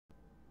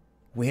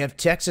We have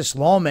Texas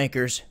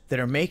lawmakers that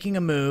are making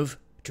a move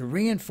to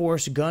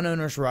reinforce gun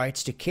owners'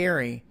 rights to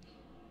carry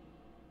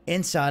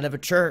inside of a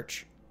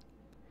church.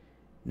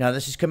 Now,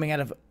 this is coming out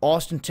of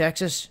Austin,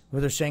 Texas,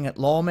 where they're saying that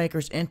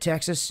lawmakers in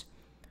Texas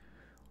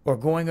are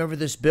going over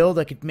this bill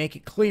that could make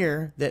it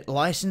clear that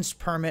licensed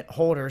permit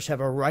holders have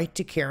a right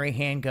to carry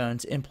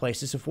handguns in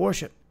places of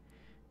worship.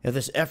 Now,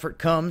 this effort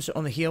comes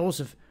on the heels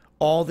of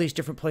all these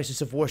different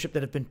places of worship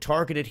that have been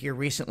targeted here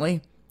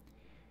recently.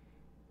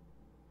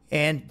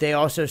 And they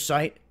also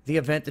cite the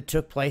event that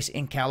took place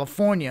in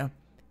California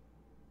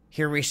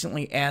here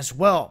recently as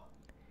well.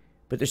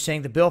 But they're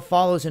saying the bill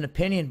follows an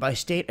opinion by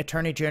State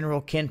Attorney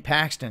General Ken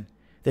Paxton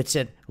that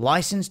said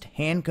licensed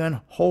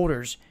handgun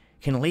holders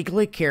can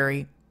legally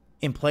carry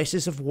in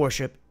places of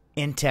worship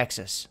in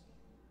Texas.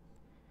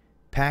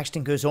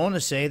 Paxton goes on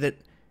to say that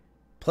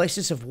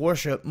places of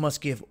worship must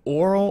give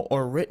oral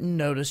or written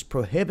notice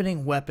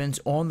prohibiting weapons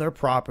on their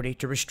property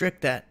to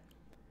restrict that.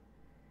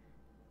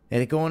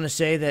 And they go on to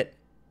say that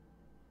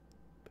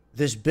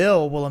this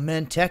bill will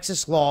amend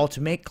Texas law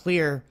to make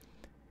clear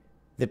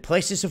that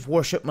places of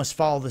worship must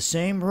follow the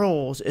same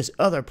rules as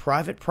other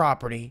private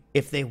property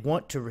if they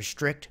want to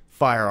restrict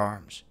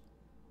firearms.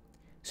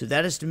 So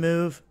that is the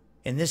move,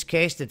 in this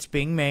case, that's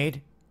being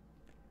made.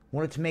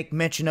 Wanted to make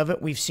mention of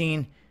it. We've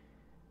seen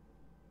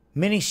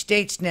many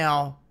states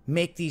now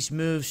make these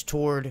moves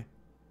toward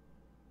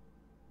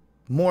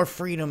more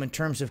freedom in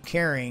terms of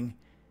carrying.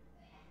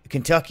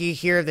 Kentucky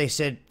here, they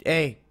said,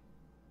 hey,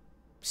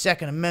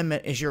 Second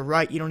Amendment is your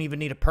right. You don't even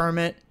need a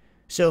permit,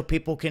 so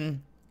people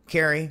can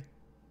carry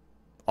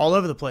all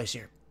over the place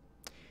here.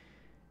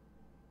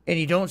 And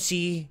you don't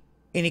see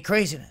any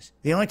craziness.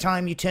 The only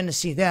time you tend to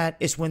see that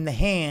is when the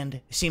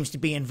hand seems to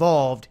be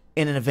involved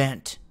in an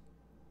event.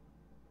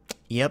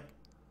 Yep.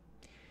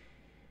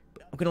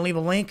 I'm going to leave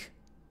a link.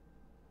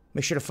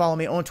 Make sure to follow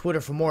me on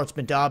Twitter for more. It's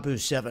been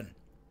Dabu7.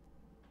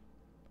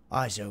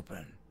 Eyes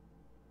open.